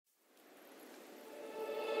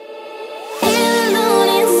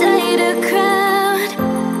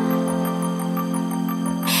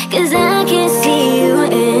'cause I can't see you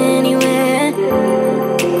anywhere.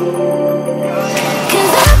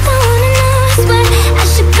 'Cause I don't wanna know what I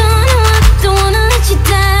should go, no, I don't wanna let you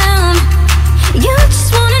down. You just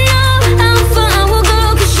wanna know how far I will go,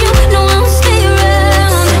 'cause you know I will stay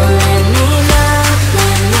around. So let me know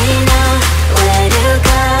where to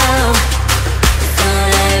go. So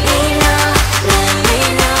let me know where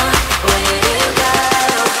to go.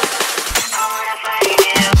 I wanna find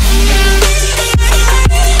you.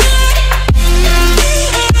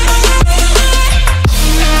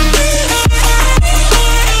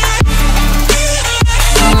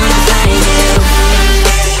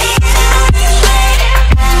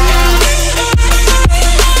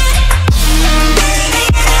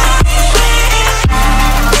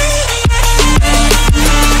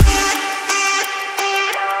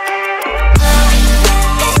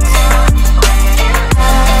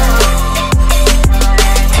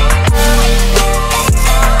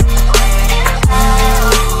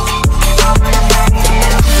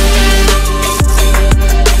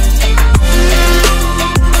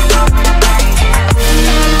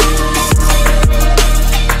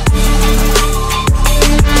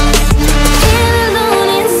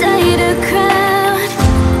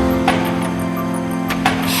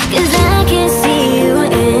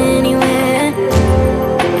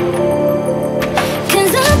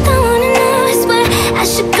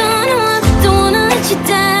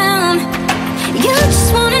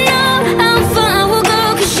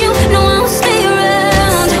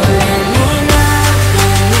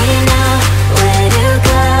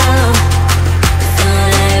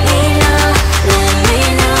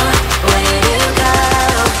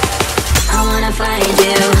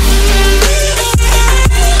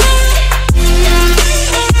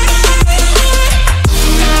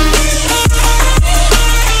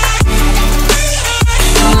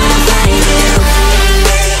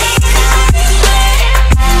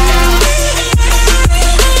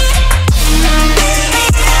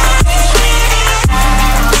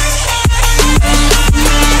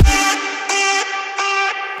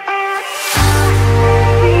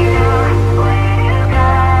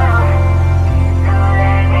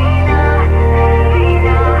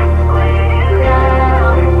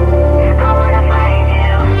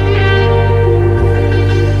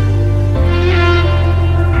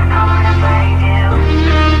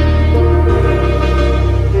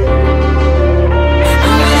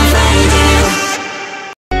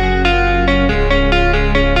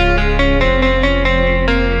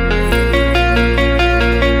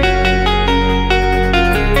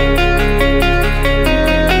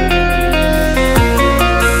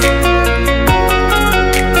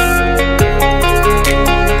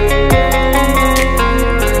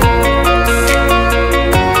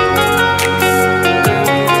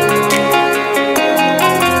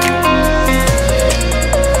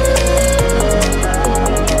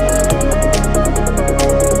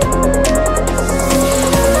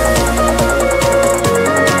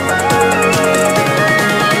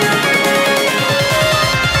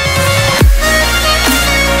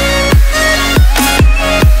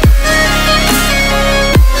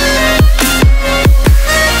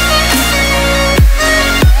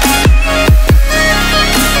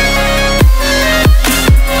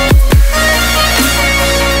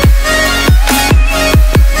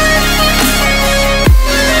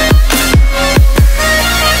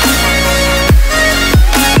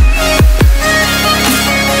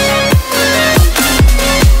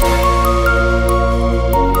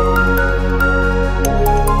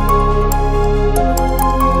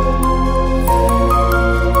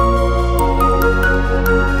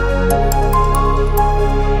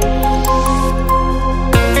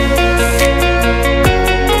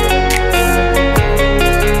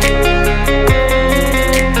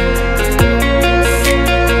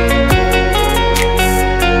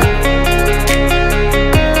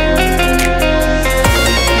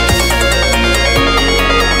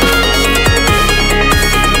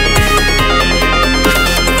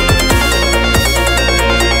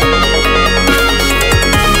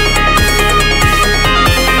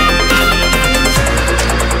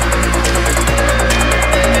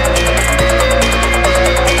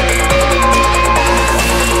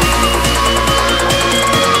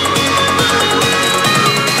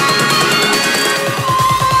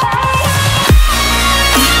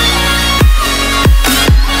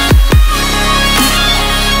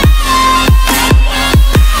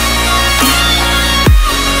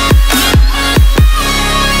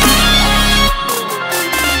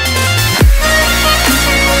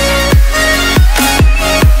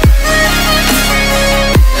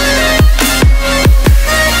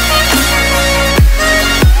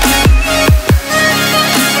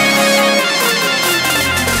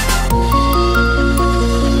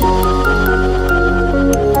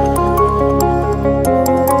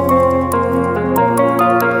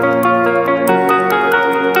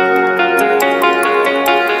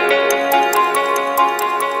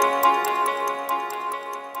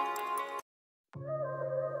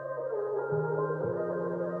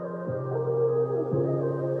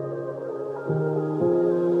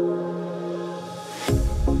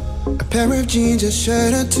 pair of jeans, a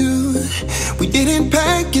shirt or two. We didn't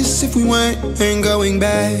pack as if we weren't going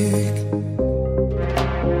back.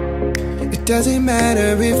 It doesn't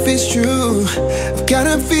matter if it's true. I've got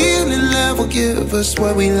a feeling love will give us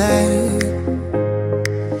what we lack.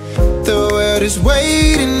 The world is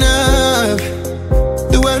waiting up.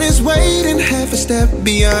 The world is waiting half a step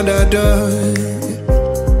beyond our door.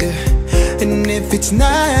 Yeah. And if it's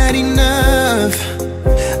not enough,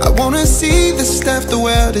 I wanna see the stuff the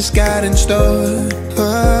world has got in store.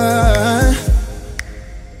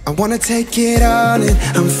 I wanna take it all in,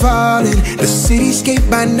 I'm falling. The cityscape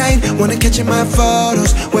by night, wanna catch in my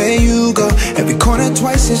photos. Where you go, every corner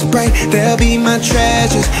twice as bright. They'll be my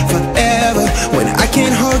treasures forever. When I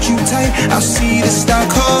can't hold you tight, I'll see the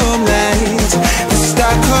Stockholm lights. The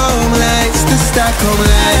Stockholm lights, the Stockholm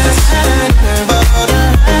lights.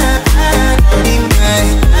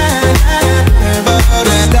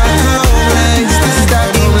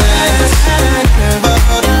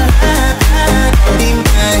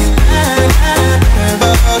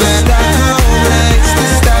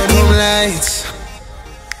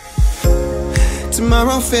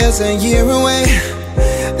 Tomorrow feels a year away,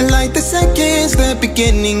 like the seconds, the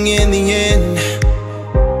beginning and the end.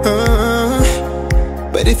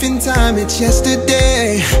 But if in time it's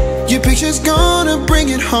yesterday, your picture's gonna bring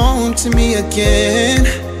it home to me again.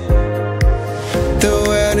 The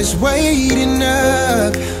world is waiting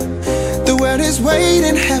up. The world is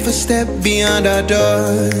waiting half a step beyond our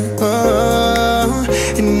door.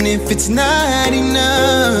 And if it's not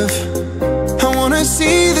enough, I wanna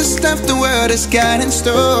see the stuff the world has got in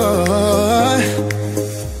store.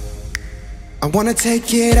 I wanna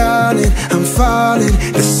take it all in, I'm falling.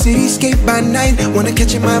 The cityscape by night, wanna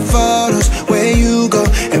catch in my photos. Where you go,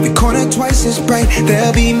 every corner twice as bright.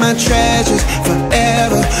 They'll be my treasures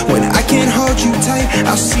forever. When I can't hold you tight,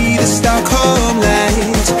 I'll see the Stockholm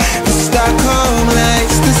lights. The Stockholm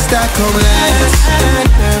lights, the Stockholm lights.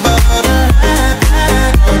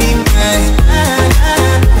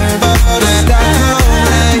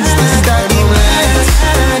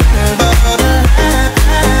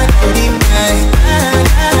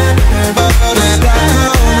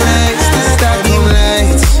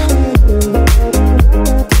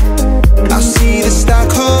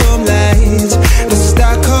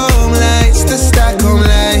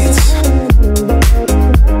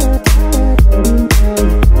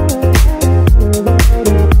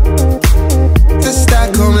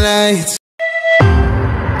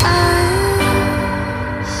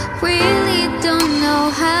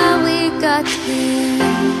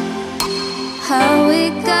 How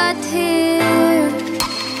we got here.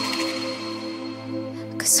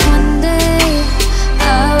 'Cause one day